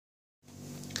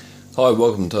Hi,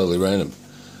 welcome to Totally Random.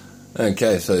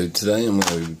 Okay, so today I'm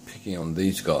going to be picking on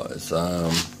these guys.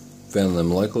 Found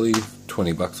them locally,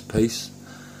 $20 a piece.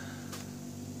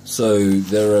 So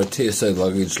they're a TSA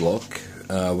luggage lock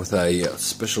with a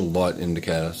special light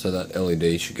indicator, so that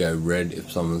LED should go red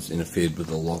if someone's interfered with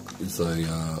the lock, is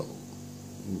the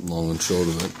long and short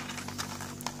of it,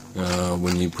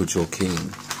 when you put your key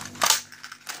in.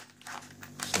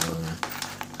 So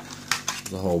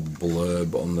there's a whole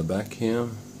blurb on the back here.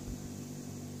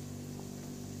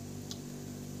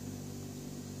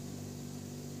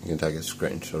 You can take a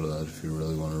screenshot of that if you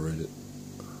really want to read it.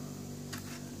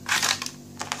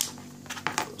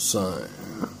 So,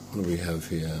 what do we have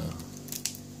here?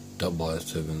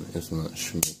 007, isn't that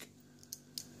schmick?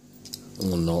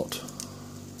 Or not?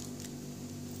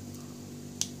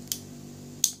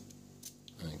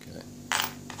 Okay.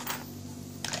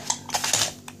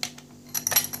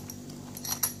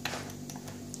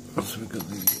 So we've got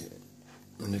the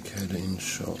indicator in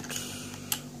shot.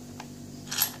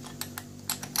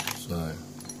 So,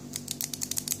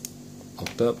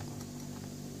 locked up.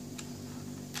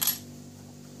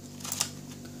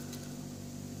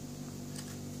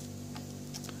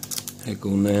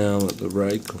 Heckle now at the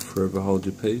rake or forever hold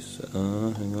your peace.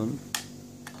 Hang on.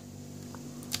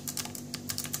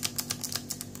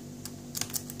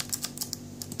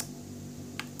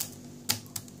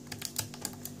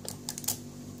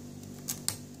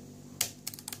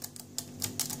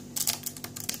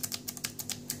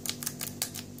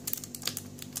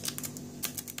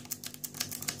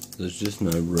 There's just no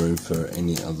room for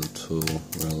any other tool,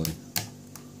 really.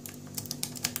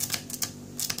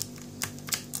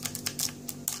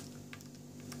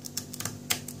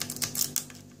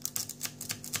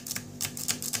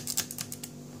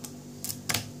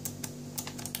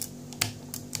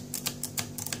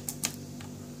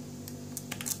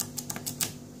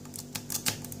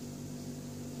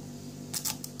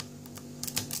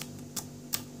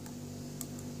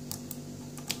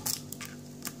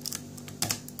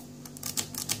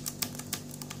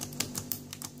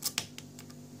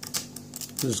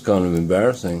 This is kind of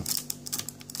embarrassing,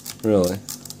 really.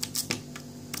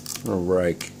 What a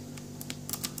rake.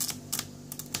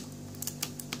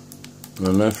 And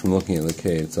I know from looking at the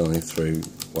key it's only 3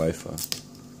 wafer.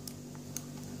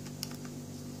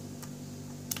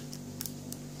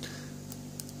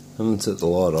 I haven't set the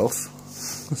light off,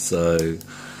 so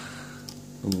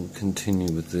we'll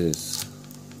continue with this.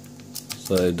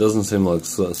 So it doesn't seem like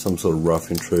some sort of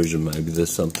rough intrusion. Maybe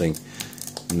there's something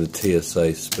in the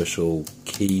TSA special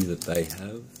key that they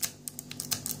have.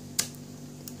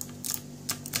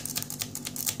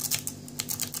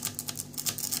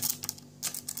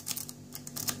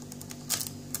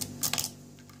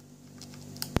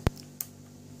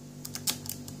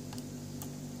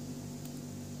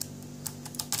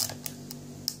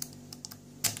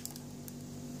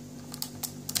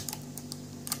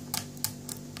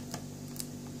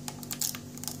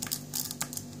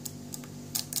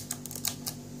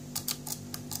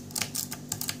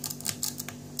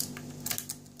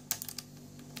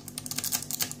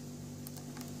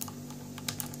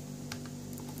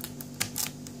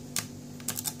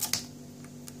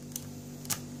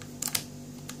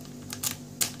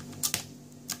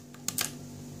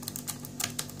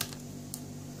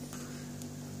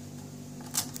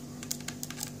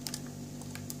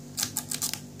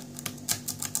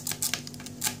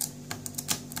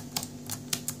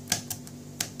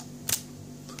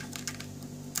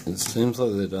 It seems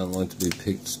like they don't like to be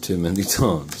picked too many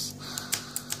times,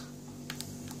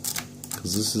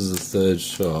 because this is the 3rd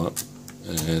shot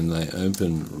and they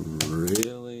open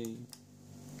really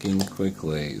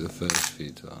quickly the first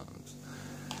few times.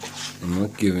 I'm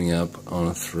not giving up on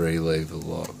a 3-lever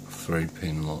lock,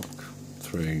 3-pin lock,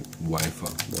 3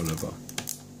 wafer, whatever.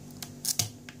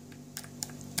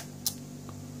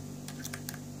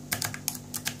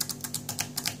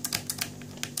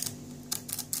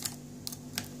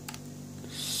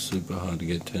 Super hard to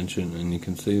get tension, and you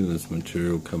can see there's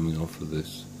material coming off of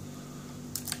this.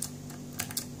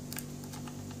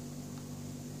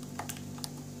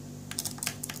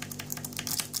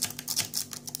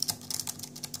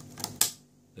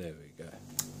 There we go.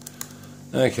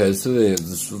 Okay, so this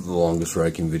is the longest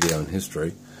raking video in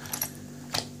history.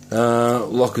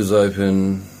 Lock is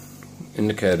open,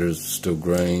 indicator is still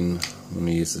green. I'm going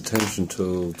to use the tension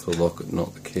tool to lock it,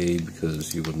 not the key,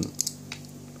 because you wouldn't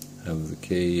have the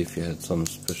key if you had some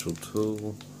special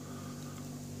tool.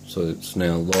 So it's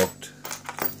now locked.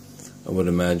 I would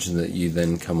imagine that you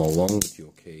then come along with your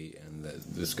key and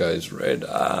that this goes red.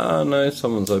 Ah no,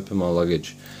 someone's opened my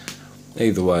luggage.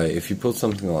 Either way, if you put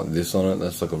something like this on it,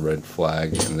 that's like a red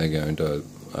flag, and they're going to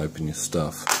open your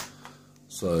stuff.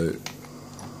 So,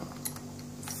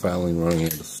 failing running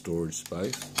out of storage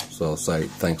space. So I'll say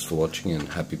thanks for watching and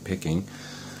happy picking.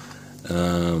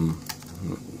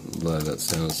 Though that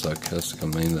sounded sarcastic, I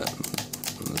mean that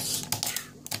in the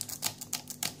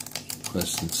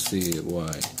most sincere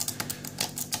way.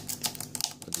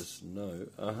 I just know,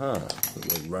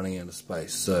 that we're running out of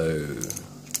space, so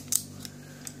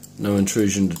no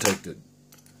intrusion detected.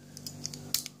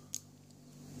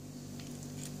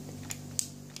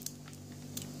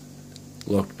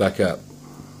 Locked back up.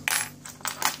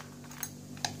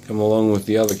 Come along with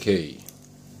the other key.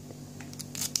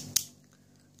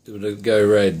 Did it go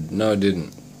red? No, it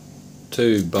didn't.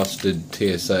 2 busted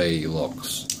TSA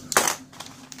locks.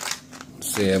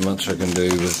 See how much I can do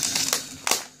with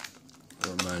the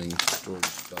remaining storage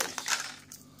space.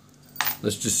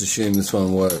 Let's just assume this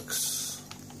one works.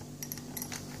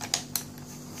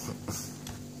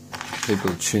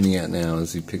 People are tuning out now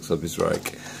as he picks up his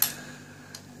rake.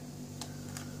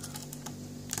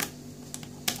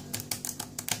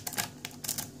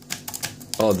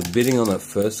 Oh, the bidding on that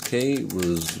first key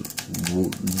was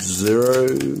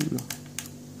 0.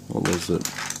 What was it?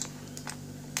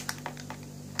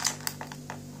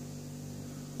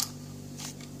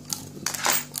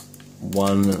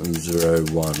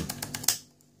 101.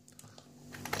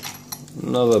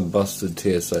 Another busted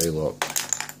TSA lock.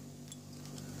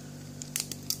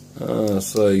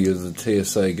 So you're the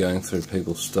TSA going through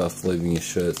people's stuff, leaving your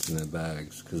shirts in their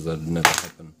bags, because that'd never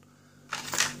happen.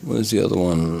 Where's the other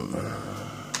one?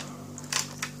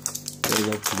 They're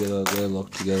locked together, they're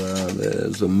locked together.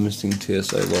 There's a missing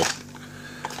TSA lock.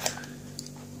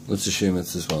 Let's assume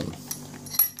it's this one.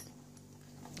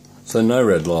 So no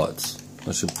red lights.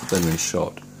 I should put them in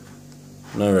shot.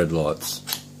 No red lights.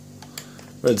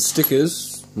 Red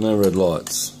stickers, no red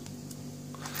lights.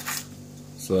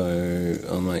 So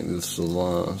I'll make this the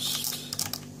last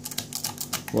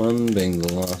one, being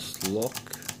the last lock.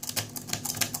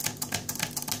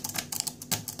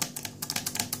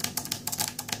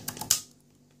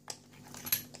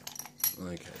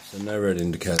 Okay, so no red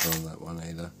indicator on that one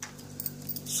either.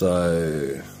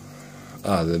 So,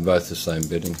 they're both the same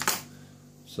bidding.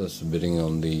 So that's the bidding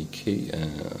on the key.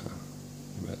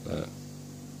 About that.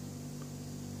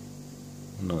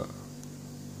 No.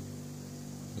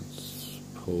 Let's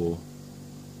pull.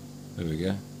 There we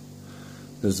go.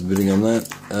 There's the bidding on that.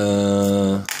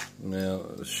 Now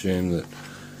assume that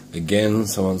again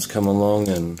someone's come along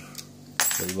and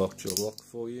relocked your lock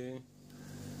for you.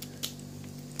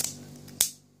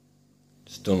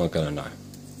 Still not going to know.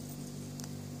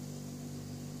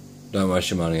 Don't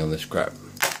waste your money on this crap.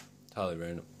 Totally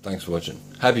random. Thanks for watching.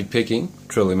 Happy picking,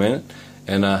 truly mean it,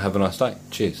 and have a nice day.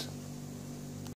 Cheers.